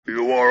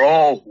You are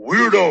all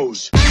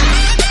weirdos.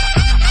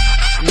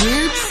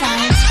 Weird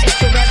science is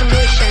the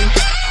revolution.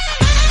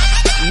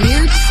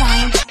 Weird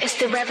science is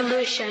the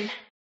revolution.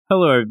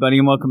 Hello, everybody,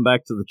 and welcome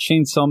back to the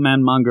Chainsaw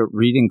Man Manga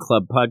Reading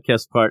Club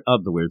podcast, part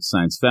of the Weird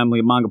Science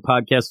family, a manga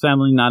podcast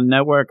family, not a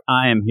network.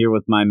 I am here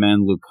with my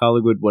man, Luke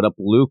Hollywood. What up,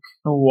 Luke?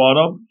 What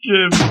up,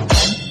 Jim?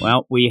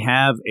 Well, we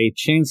have a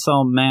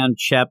Chainsaw Man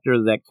chapter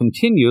that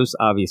continues,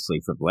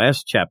 obviously, from the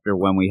last chapter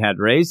when we had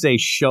Reze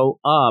show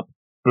up,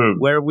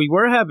 where we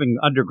were having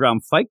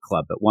Underground Fight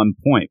Club at one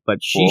point, but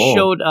she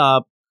showed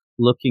up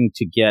looking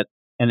to get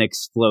an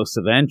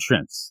explosive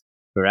entrance.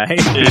 Right?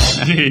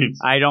 Indeed.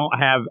 I don't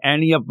have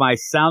any of my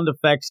sound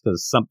effects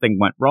because something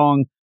went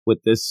wrong with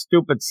this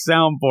stupid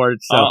soundboard.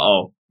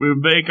 So we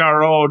make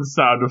our own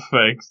sound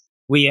effects.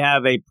 We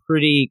have a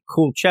pretty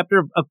cool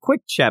chapter, a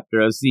quick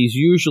chapter, as these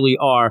usually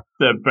are.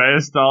 The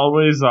best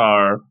always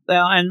are.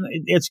 Well, and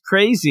it's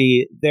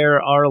crazy.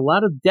 There are a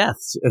lot of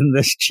deaths in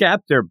this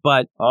chapter,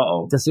 but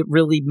does it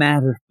really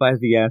matter by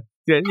the end?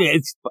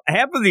 It's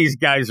half of these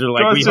guys are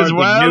like, we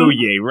hardly knew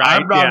ye,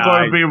 right? I'm not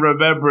going to be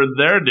remembering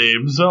their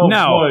names. Oh,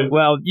 no, boy.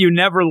 Well, you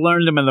never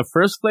learned them in the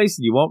first place,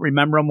 and you won't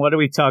remember them. What are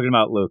we talking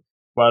about, Luke?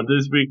 Well,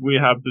 this week we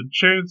have the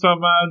Chainsaw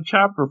Man,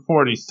 Chapter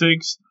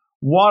 46,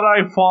 What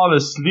I Fall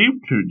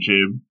Asleep to,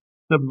 Jim,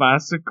 the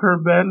Massacre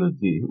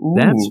Melody. Ooh.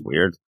 That's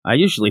weird. I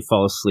usually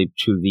fall asleep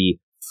to the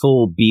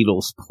full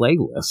Beatles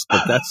playlist,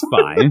 but that's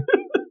fine.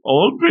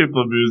 Old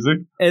people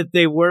music. If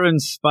they were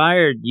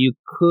inspired, you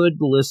could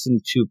listen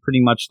to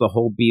pretty much the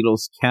whole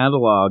Beatles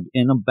catalog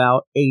in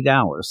about 8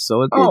 hours.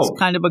 So it's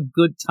kind of a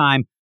good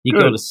time. You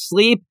go to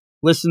sleep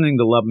listening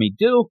to Love Me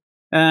Do,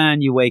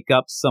 and you wake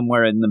up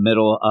somewhere in the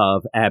middle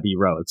of Abbey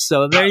Road.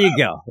 So there you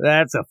go.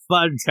 That's a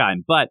fun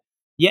time. But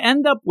you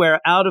end up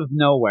out of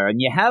nowhere,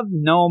 and you have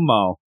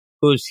Nomo,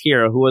 who's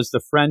here, who is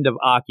the friend of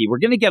Aki. We're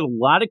going to get a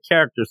lot of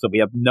characters that we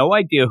have no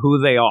idea who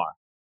they are,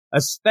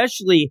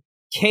 especially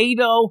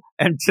Kato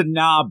and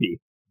Tanabe.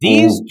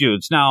 These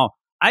dudes. Now,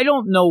 I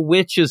don't know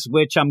which is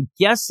which. I'm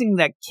guessing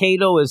that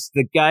Kato is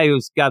the guy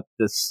who's got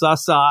the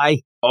sus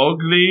eye.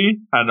 Ugly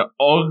and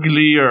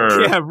uglier.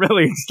 Yeah,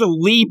 really. It's the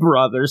Lee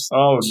brothers.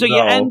 So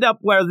you end up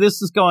where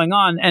this is going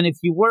on. And if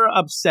you were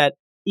upset,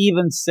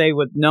 even say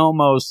with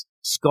Nomo's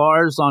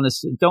scars on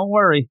his... Don't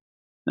worry.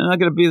 They're not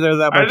going to be there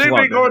that much longer. I think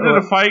they go to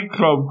the fight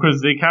club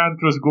because they can't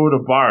just go to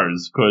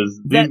bars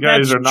because these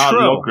guys are not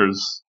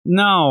lookers.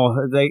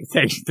 No, they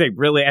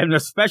really, and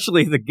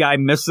especially the guy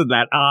missing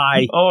that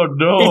eye. Oh,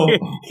 no.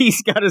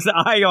 He's got his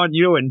eye on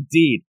you,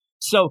 indeed.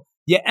 So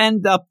you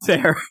end up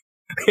there.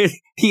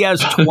 He has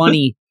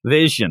 20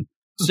 vision.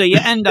 So you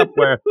end up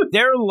where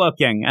they're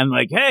looking and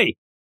like, hey,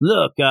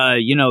 look,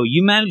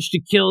 you managed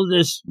to kill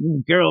this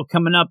girl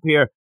coming up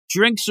here.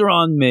 Drinks are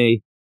on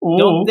me. Ooh.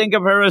 Don't think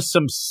of her as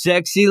some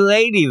sexy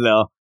lady,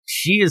 though.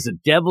 She is a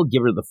devil.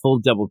 Give her the full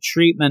devil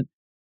treatment.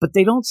 But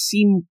they don't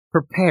seem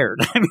prepared.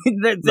 I mean,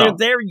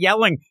 they're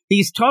yelling.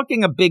 He's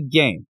talking a big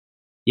game.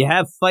 You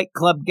have Fight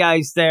Club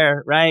guys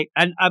there, right?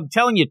 And I'm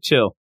telling you,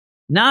 too,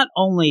 not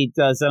only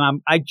does,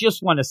 and I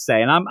just want to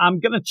say, and I'm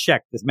going to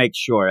check to make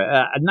sure,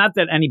 not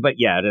that anybody,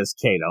 it is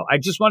Kato. I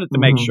just wanted to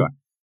make sure.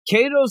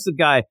 Kato's the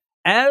guy,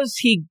 as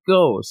he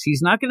goes, he's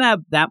not going to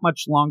have that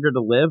much longer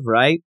to live,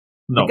 right?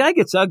 No. The guy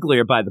gets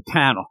uglier by the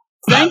panel.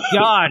 Thank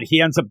God he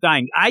ends up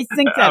dying. I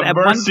think that at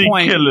one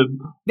point,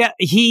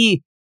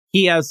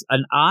 he has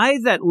an eye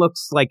that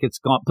looks like it's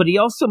gone, but he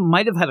also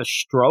might have had a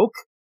stroke.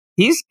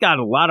 He's got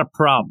a lot of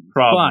problems.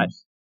 But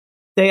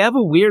they have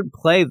a weird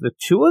play. The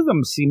two of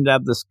them seem to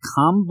have this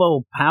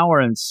combo power.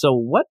 And so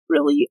what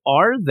really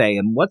are they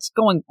and what's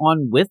going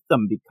on with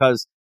them?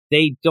 Because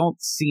they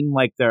don't seem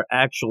like they're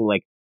actual,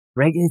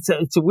 right? It's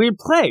a weird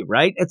play,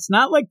 right? It's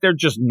not like they're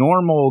just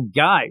normal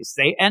guys.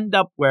 They end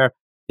up where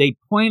they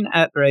point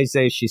at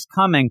Reze, she's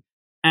coming,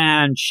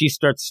 and she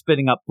starts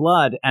spitting up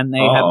blood, and they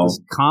have this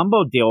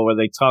combo deal where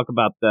they talk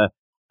about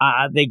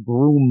they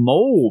grew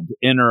mold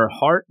in her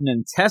heart and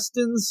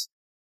intestines.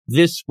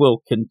 This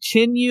will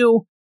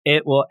continue.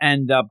 It will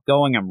end up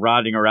going and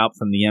rotting her out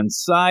from the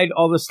inside,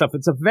 all this stuff.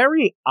 It's a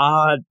very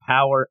odd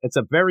power. It's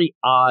a very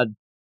odd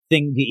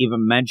thing to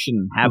even mention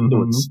and have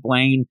to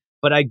explain.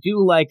 But I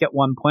do like at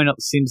one point,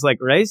 it seems like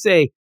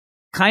Reze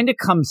kind of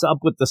comes up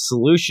with the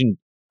solution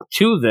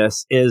to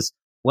this is,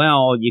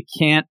 well, you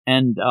can't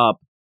end up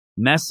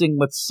messing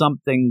with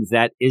something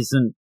that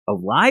isn't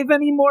alive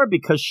anymore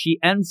because she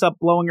ends up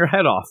blowing her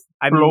head off.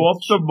 Blow up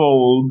the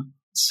mold.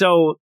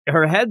 So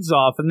her head's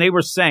off, and they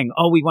were saying,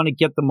 we want to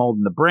get the mold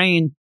in the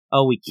brain.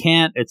 Oh, we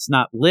can't. It's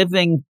not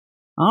living.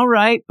 All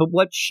right. But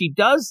what she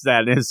does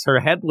then is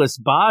her headless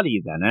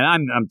body then.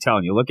 And I'm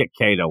telling you, look at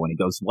Kato when he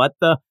goes, what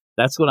the?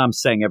 That's what I'm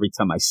saying every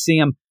time I see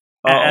him,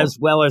 as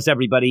well as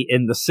everybody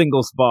in the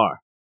singles bar.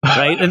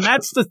 Right. And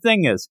that's the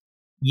thing is,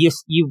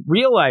 you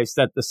realize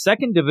that the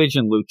 2nd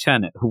Division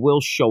lieutenant, who will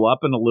show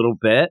up in a little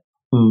bit,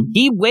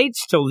 he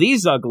waits till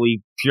these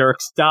ugly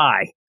jerks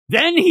die.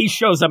 Then he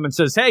shows up and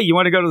says, hey, you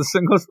want to go to the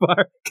singles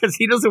bar? Because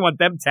he doesn't want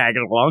them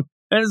tagging along.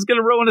 And it's going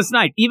to ruin his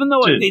night. Even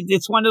though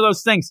it's one of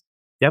those things,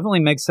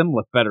 definitely makes him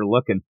look better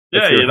looking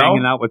if you're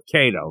hanging out with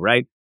Kato,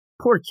 right?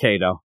 poor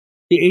Kato.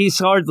 He's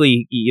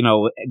hardly,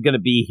 going to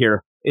be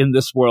here in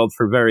this world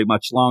for very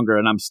much longer,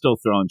 and I'm still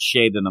throwing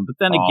shade at him. But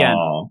then again,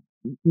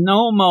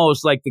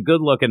 Nomo's like the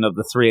good looking of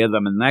the three of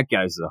them, and that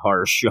guy's a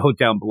horror show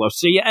down below.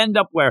 So you end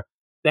up where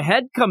the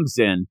head comes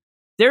in,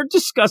 they're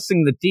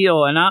discussing the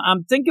deal, and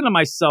I'm thinking to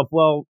myself,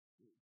 well,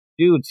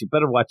 dudes, you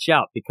better watch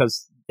out,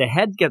 because the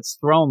head gets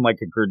thrown like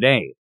a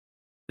grenade.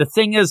 The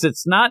thing is,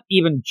 it's not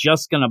even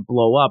just going to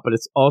blow up, but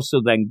it's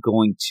also then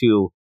going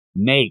to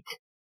make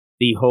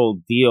the whole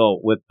deal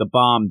with the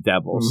bomb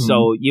devil. Mm-hmm.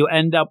 So you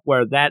end up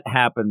where that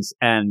happens,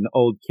 and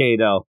old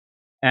Kato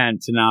and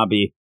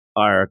Tanabe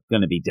are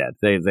going to be dead.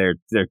 They're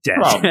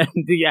dead.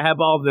 You have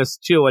all this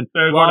too, and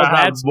they're going to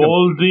have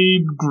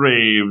moldy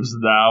graves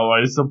now,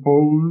 I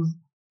suppose.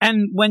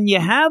 And when you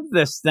have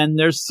this, then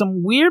there's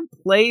some weird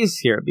plays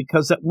here,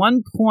 because at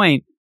one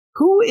point,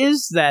 who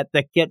is that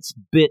gets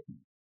bitten?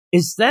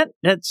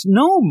 That's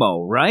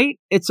Nomo, right?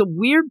 It's a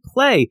weird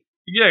play.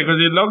 Yeah, because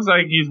it looks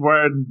like he's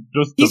wearing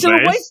just the He's in a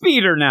wife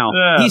beater now.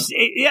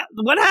 Yeah.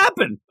 What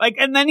happened?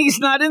 And then he's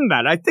not in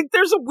that. I think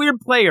there's a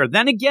weird player.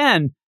 Then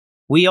again,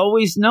 we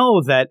always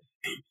know that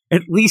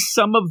at least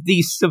some of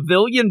the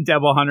civilian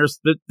devil hunters,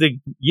 the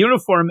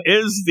uniform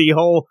is the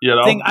whole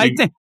thing. I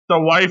think the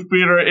wife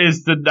beater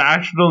is the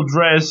national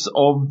dress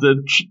of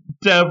the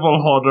devil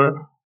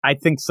hunter. I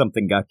think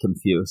something got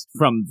confused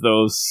from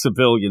those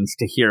civilians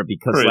to here,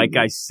 because like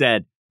I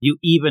said, you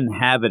even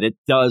have it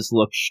does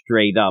look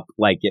straight up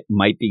like it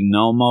might be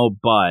Nomo,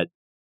 but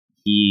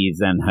he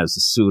then has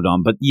a suit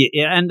on. But you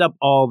end up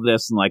all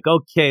this and like,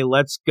 okay,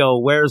 let's go.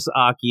 Where's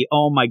Aki?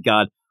 Oh my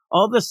God.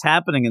 All this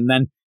happening, and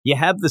then you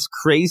have this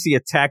crazy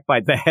attack by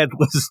the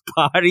headless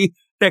body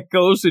that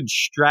goes and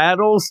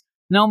straddles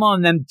Nomo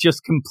and then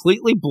just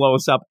completely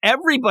blows up.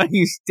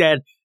 Everybody's dead.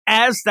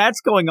 As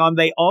that's going on,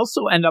 they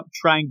also end up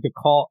trying to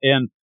call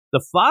in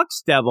the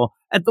Fox Devil.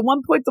 At the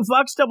one point, the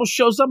Fox Devil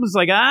shows up and is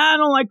like, I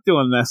don't like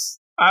doing this.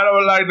 I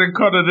don't like the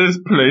cut of this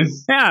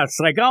place. Yeah, it's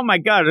like, oh my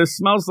God, it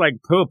smells like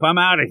poop. I'm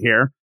out of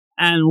here.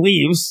 And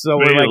leaves. So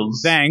we're like,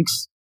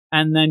 thanks.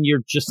 And then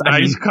you're just...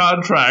 Nice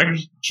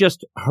contract.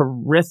 Just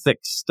horrific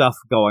stuff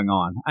going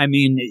on. I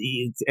mean,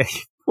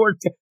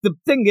 the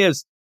thing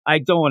is, I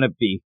don't want to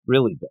be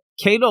really bad.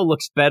 Kato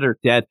looks better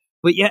dead.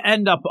 But you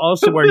end up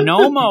also where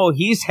Nomo,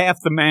 he's half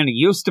the man he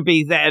used to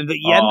be. You end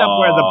up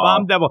where the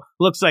bomb devil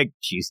looks like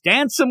she's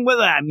dancing with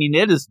it. I mean,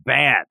 it is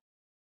bad.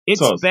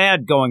 It's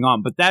bad going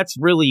on. But that's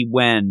really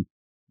when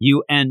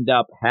you end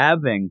up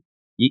having,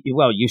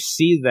 you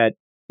see that,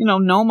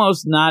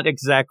 Nomo's not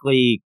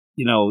exactly,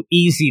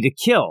 easy to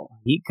kill.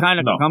 He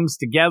kind of comes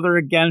together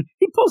again.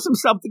 He pulls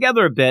himself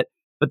together a bit.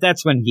 But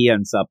that's when he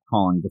ends up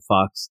calling the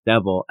Fox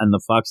Devil. And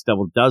the Fox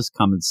Devil does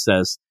come and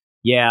says,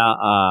 yeah,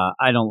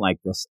 I don't like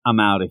this. I'm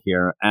out of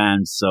here.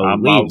 And so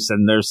leaves,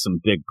 and there's some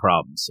big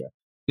problems here.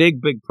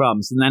 Big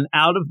problems. And then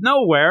out of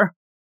nowhere,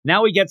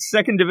 now we get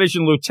 2nd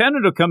Division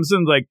Lieutenant who comes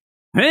in like,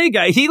 hey,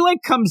 guy. He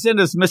comes in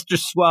as Mr.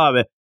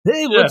 Suave.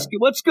 Hey,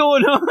 what's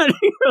going on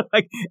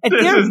here?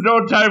 This is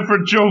no time for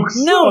jokes.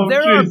 No,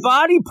 there are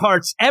body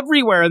parts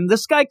everywhere, and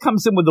this guy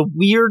comes in with a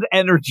weird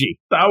energy.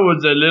 That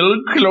was a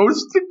little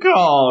close to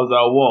call.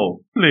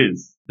 Whoa,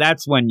 please.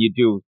 That's when you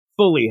do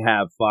fully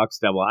have Fox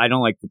Devil. I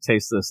don't like the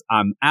taste of this.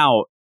 I'm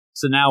out.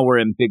 So now we're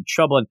in big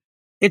trouble. And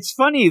it's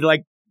funny,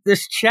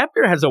 this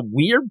chapter has a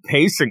weird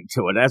pacing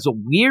to it. It has a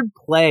weird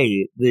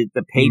play, the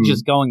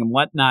pages going and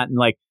whatnot. And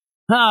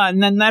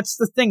and then that's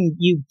the thing.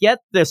 You get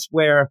this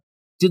where,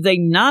 do they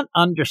not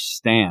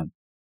understand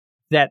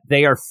that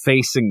they are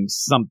facing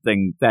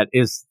something that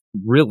is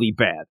really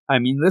bad? I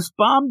mean, this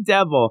bomb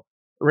devil,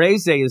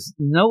 Reze, is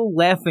no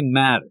laughing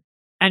matter.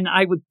 And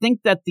I would think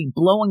that the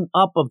blowing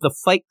up of the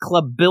Fight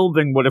Club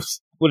building would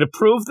have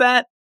proved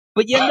that.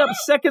 But you end up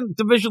 2nd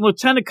Division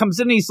Lieutenant comes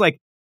in and he's like,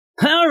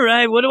 all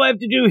right, what do I have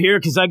to do here?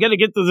 Because I got to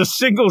get to the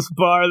singles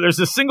bar. There's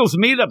a singles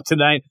meetup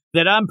tonight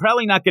that I'm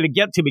probably not going to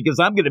get to because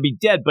I'm going to be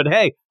dead. But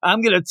hey,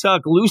 I'm going to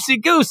talk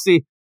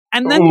loosey-goosey.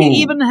 And then you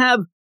even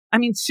have, I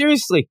mean,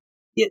 seriously,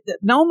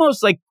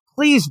 Nomo's like,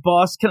 please,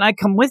 boss, can I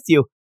come with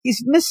you?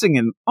 He's missing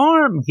an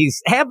arm.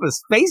 He's half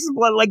his face is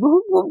blood. Like,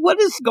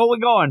 what is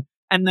going on?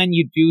 And then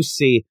you do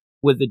see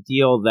with the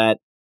deal that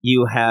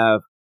you have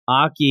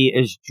Aki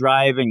is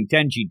driving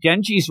Denji.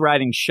 Denji's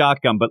riding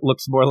shotgun, but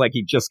looks more like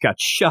he just got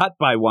shot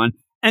by one.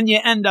 And you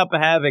end up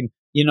having,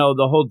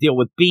 the whole deal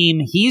with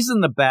Beam. He's in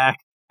the back,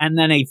 and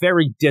then a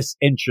very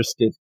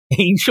disinterested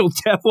Angel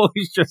Devil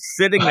who's just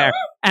sitting there.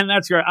 And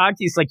that's where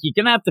Aki's like, you're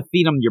going to have to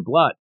feed them your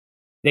blood.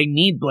 They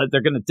need blood.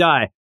 They're going to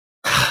die.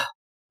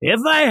 If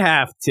I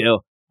have to.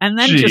 And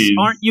then just,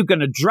 aren't you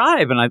going to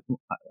drive? And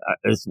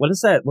what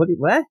is that?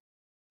 What?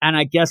 And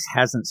I guess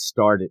hasn't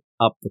started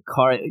up the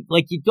car.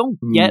 You don't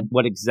get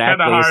what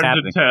exactly is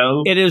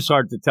happening. It is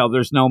hard to tell.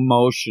 There's no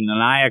motion.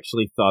 And I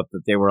actually thought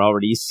that they were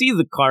already, you see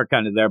the car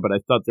kind of there, but I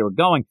thought they were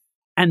going.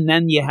 And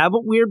then you have a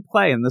weird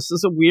play. And this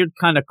is a weird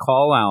kind of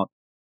call out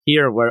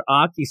here where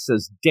Aki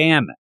says,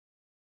 damn it.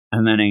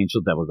 And then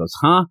Angel Devil goes,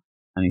 huh?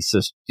 And he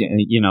says,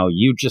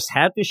 you just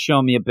had to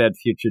show me a bad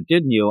future,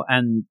 didn't you?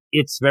 And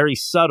it's very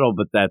subtle,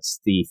 but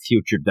that's the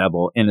future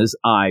devil in his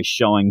eye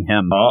showing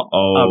him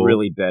a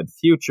really bad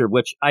future,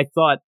 which I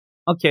thought,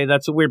 okay,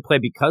 that's a weird play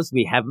because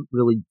we haven't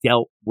really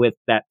dealt with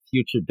that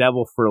future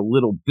devil for a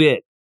little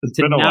bit. It's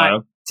been a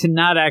while. To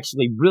not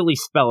actually really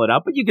spell it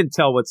out, but you can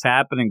tell what's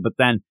happening. But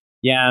then,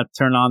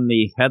 turn on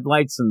the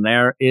headlights and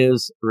there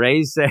is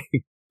Reze.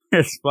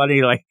 It's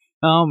funny, like,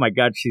 oh my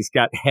God, she's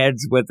got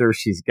heads with her.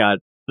 She's got...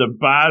 The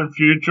bad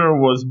future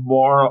was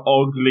more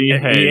ugly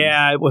heads.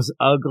 Yeah, it was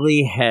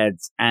ugly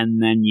heads.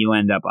 And then you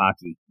end up,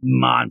 Aki,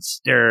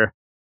 monster.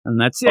 And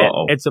that's it.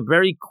 Uh-oh. It's a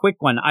very quick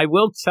one. I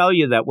will tell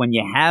you that when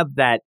you have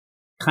that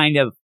kind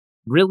of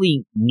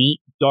really neat,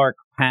 dark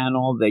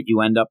panel that you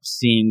end up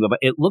seeing,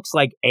 it looks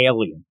like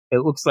Alien.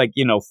 It looks like,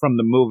 from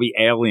the movie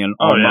Alien,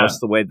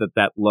 almost the way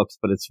that looks,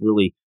 but it's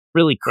really,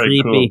 really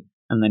creepy. Cool.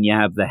 And then you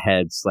have the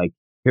heads like,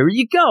 here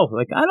you go.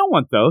 Like, I don't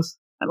want those.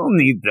 I don't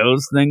need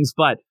those things.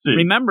 But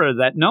remember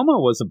that Nomo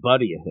was a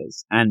buddy of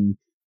his. And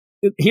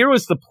here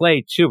was the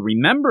play, too.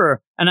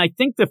 Remember, and I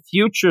think the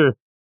future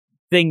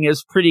thing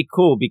is pretty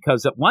cool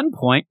because at one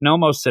point,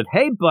 Nomo said,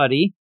 hey,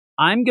 buddy,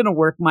 I'm going to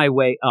work my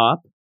way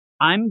up.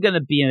 I'm going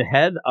to be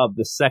ahead of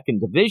the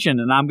second division,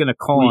 and I'm going to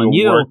call on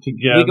you.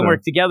 We can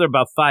work together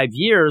about 5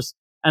 years.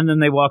 And then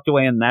they walked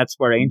away, and that's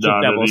where Angel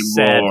Devil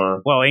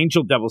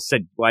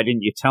said, why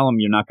didn't you tell him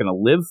you're not going to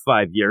live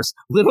 5 years?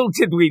 Little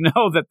did we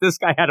know that this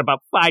guy had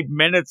about 5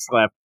 minutes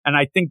left. And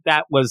I think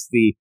that was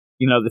the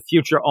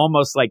future,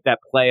 almost like that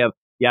play of,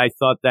 I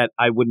thought that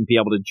I wouldn't be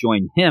able to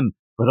join him,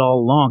 but all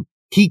along,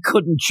 he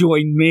couldn't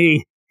join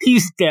me.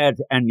 He's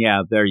dead. And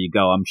there you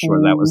go. I'm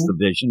sure that was the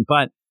vision.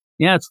 But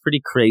it's pretty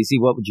crazy.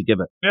 What would you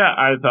give it? Yeah,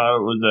 I thought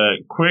it was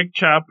a quick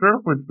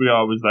chapter, which we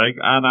always like,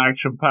 and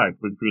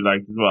action-packed, which we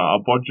liked as well.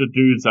 A bunch of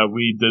dudes that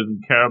we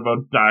didn't care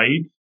about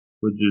died,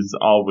 which is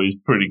always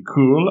pretty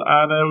cool.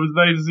 And it was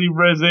nice to see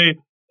Reze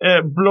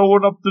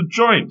blowing up the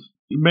joint.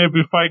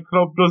 Maybe Fight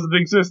Club doesn't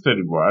exist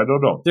anymore. I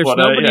don't know. There's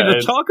nobody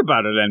to talk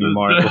about it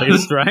anymore, at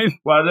least, right?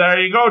 Well, there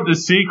you go. The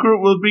secret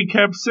will be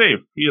kept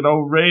safe.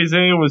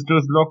 Reze was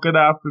just looking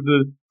after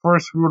the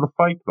first rule of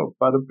Fight Club.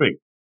 Bada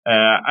bing.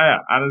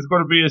 And it's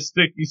going to be a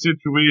sticky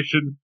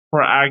situation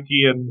for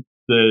Aki and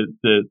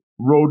the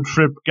road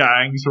trip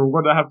gang, so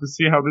we're going to have to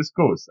see how this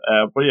goes.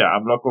 But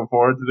I'm looking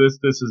forward to this.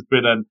 This has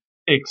been an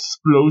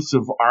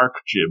explosive arc,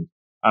 Jim,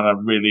 and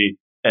I'm really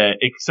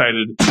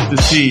excited to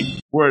see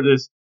where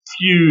this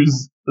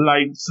fuse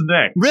lights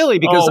next. Really,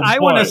 because I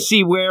want to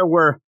see where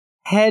we're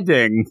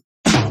heading.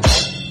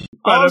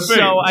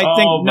 Also, I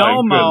think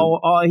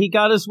Nomo, he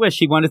got his wish.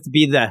 He wanted to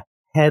be the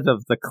head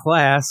of the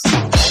class.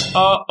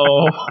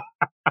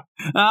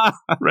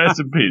 Rest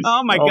in peace.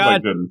 Oh my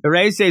God.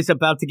 Reze is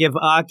about to give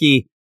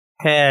Aki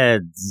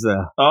heads.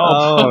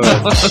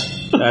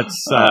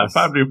 That's sus.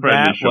 Family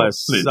friendly show,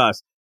 was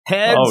sus.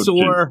 Heads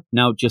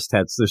no, just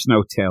heads. There's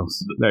no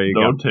tails. There you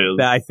go. No tails.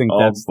 I think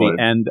that's the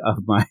end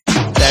of my.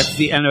 That's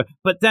the end of.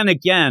 But then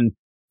again,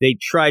 they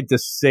tried to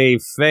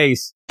save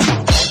face. 8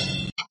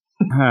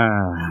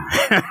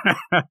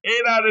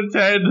 out of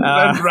 10.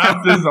 Let's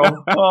wrap this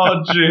up.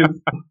 Oh, jeez.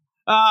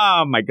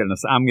 Oh, my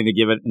goodness. I'm going to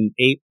give it an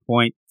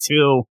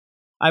 8.2.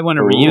 I want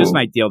to reuse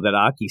my deal that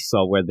Aki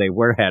saw where they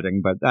were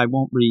heading, but I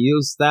won't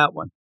reuse that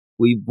one.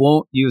 We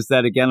won't use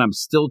that again. I'm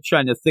still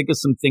trying to think of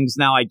some things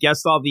now. I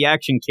guess all the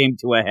action came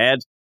to a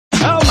head.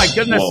 Oh, my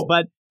goodness. Whoa.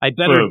 But I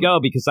better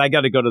go because I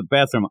got to go to the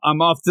bathroom. I'm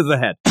off to the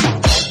head.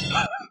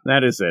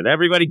 That is it.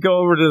 Everybody go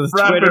over to the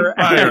Twitter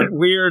at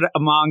Weird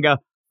Manga.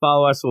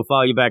 Follow us. We'll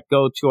follow you back.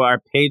 Go to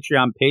our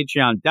Patreon,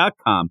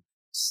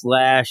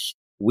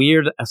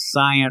 patreon.com/Weird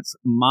Science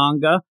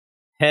Manga.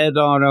 Head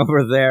on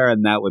over there,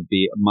 and that would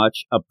be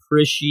much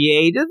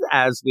appreciated,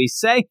 as we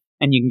say.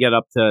 And you can get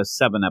up to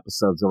 7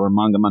 episodes of our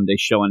Manga Monday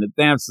show in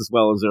advance, as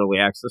well as early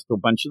access to a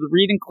bunch of the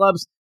reading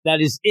clubs.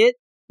 That is it.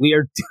 We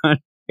are done.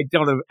 I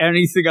don't have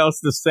anything else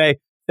to say.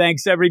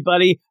 Thanks,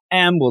 everybody,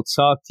 and we'll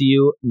talk to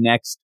you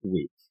next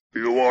week.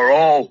 You are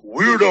all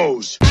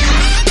weirdos.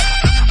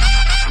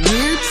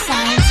 Weird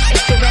science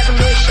is the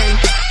revolution.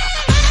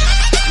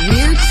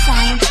 Weird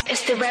science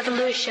is the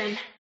revolution.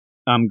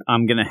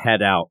 I'm gonna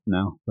head out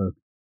now.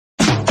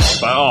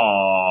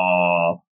 Oh.